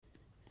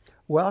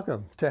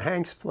Welcome to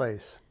Hank's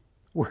Place,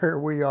 where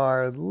we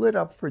are lit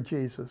up for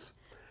Jesus.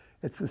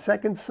 It's the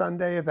second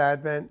Sunday of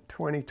Advent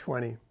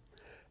 2020,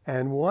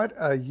 and what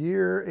a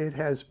year it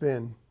has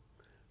been.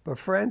 But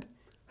friend,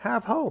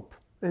 have hope,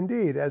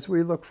 indeed, as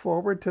we look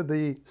forward to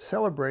the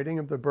celebrating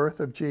of the birth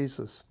of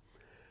Jesus.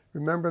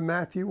 Remember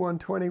Matthew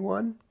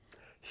 1:21?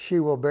 She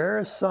will bear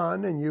a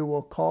son, and you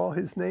will call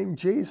his name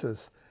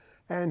Jesus,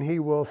 and he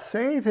will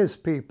save his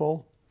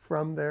people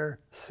from their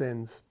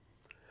sins.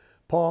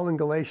 Paul in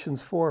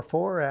Galatians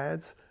 4:4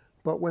 adds,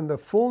 "But when the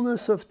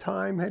fullness of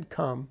time had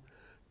come,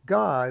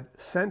 God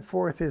sent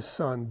forth his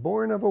Son,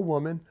 born of a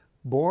woman,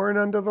 born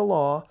under the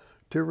law,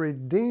 to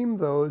redeem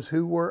those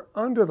who were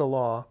under the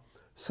law,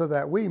 so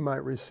that we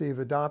might receive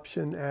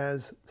adoption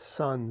as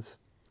sons."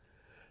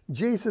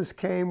 Jesus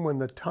came when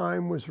the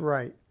time was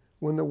right,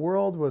 when the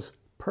world was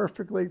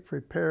perfectly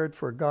prepared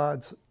for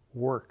God's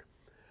work.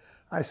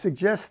 I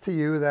suggest to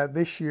you that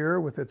this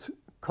year, with its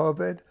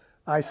COVID,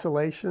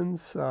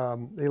 isolations,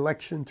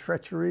 election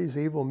treacheries,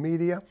 evil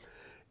media,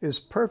 is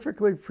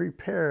perfectly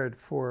prepared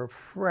for a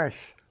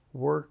fresh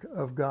work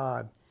of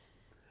God.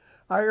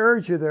 I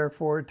urge you,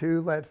 therefore,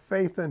 to let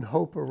faith and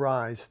hope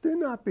arise. Do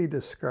not be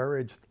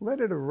discouraged. Let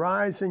it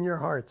arise in your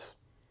hearts.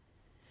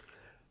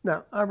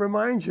 Now, I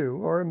remind you,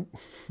 or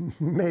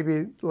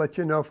maybe let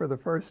you know for the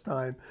first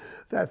time,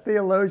 that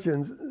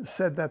theologians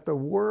said that the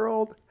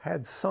world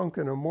had sunk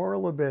in a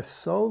moral abyss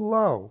so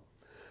low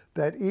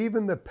that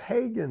even the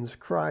pagans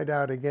cried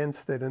out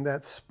against it, and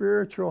that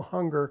spiritual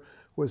hunger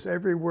was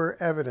everywhere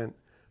evident,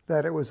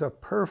 that it was a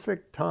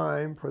perfect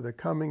time for the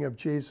coming of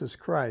Jesus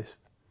Christ.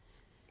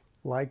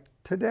 Like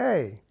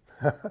today,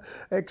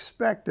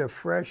 expect a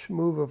fresh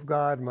move of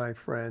God, my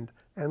friend,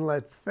 and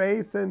let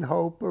faith and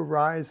hope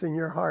arise in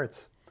your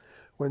hearts.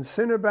 When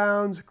sin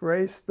abounds,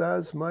 grace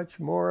does much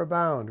more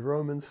abound,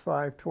 Romans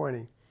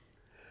 5:20.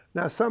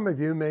 Now, some of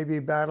you may be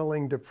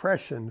battling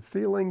depression,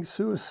 feeling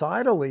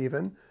suicidal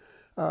even,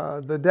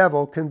 the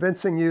devil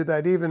convincing you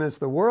that even as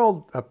the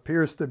world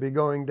appears to be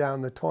going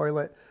down the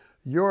toilet,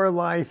 your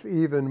life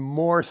even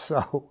more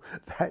so,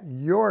 that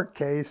your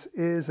case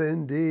is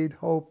indeed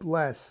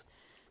hopeless.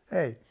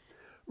 Hey,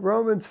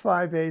 Romans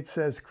 5:8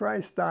 says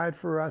Christ died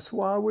for us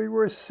while we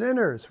were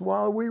sinners,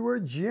 while we were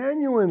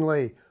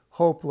genuinely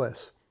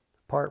hopeless,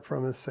 apart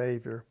from a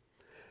Savior.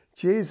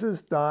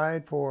 Jesus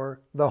died for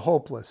the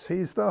hopeless.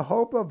 He's the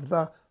hope of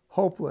the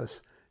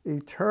hopeless.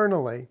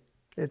 Eternally,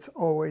 it's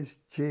always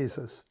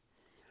Jesus.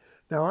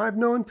 Now, I've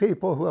known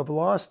people who have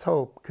lost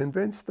hope,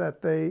 convinced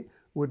that they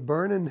would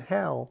burn in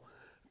hell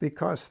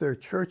because their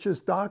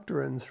church's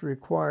doctrines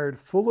required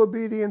full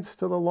obedience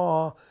to the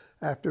law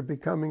after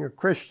becoming a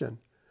Christian,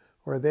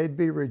 or they'd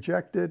be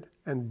rejected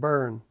and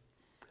burned.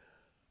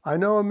 I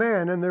know a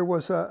man, and there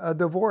was a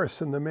divorce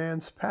in the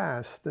man's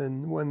past,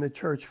 and when the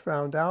church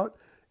found out,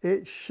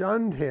 it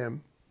shunned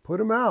him,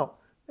 put him out,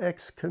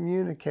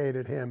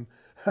 excommunicated him,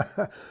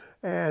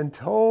 and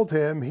told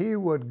him he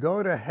would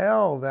go to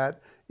hell,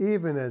 that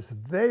even as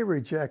they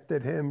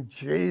rejected him,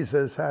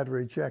 Jesus had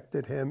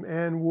rejected him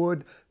and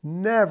would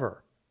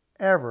never,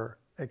 ever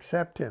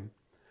accept him.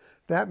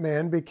 That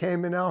man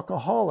became an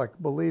alcoholic,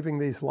 believing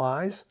these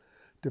lies,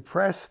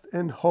 depressed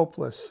and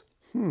hopeless.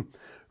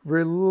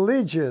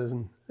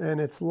 Religion and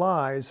its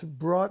lies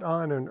brought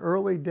on an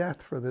early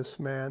death for this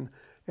man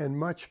and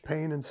much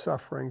pain and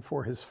suffering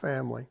for his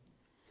family.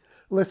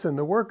 Listen,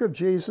 the work of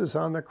Jesus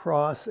on the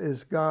cross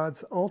is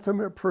God's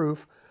ultimate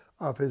proof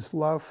of his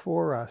love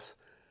for us.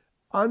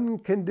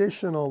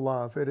 Unconditional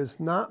love. It is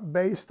not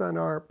based on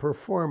our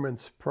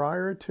performance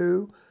prior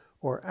to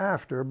or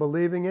after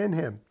believing in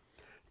him.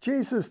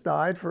 Jesus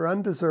died for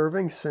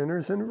undeserving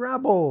sinners and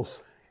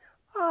rebels.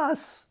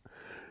 Us.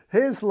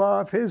 His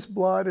love, his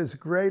blood is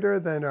greater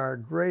than our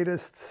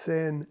greatest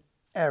sin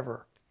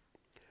ever.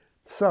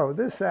 So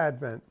this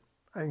Advent,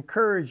 I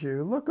encourage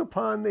you, look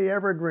upon the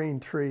evergreen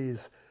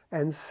trees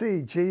and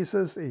see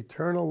Jesus'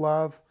 eternal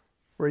love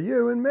for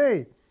you and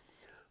me.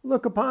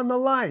 Look upon the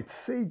lights,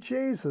 see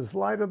Jesus,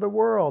 light of the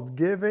world,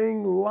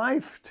 giving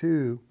life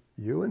to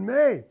you and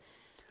me.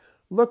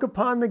 Look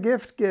upon the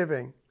gift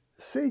giving,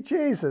 see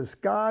Jesus,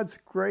 God's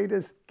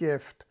greatest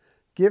gift,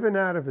 given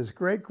out of his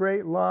great,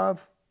 great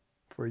love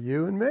for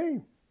you and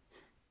me.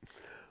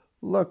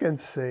 Look and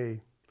see.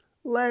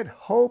 Let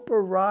hope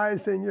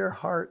arise in your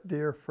heart,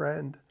 dear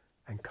friend,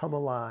 and come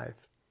alive.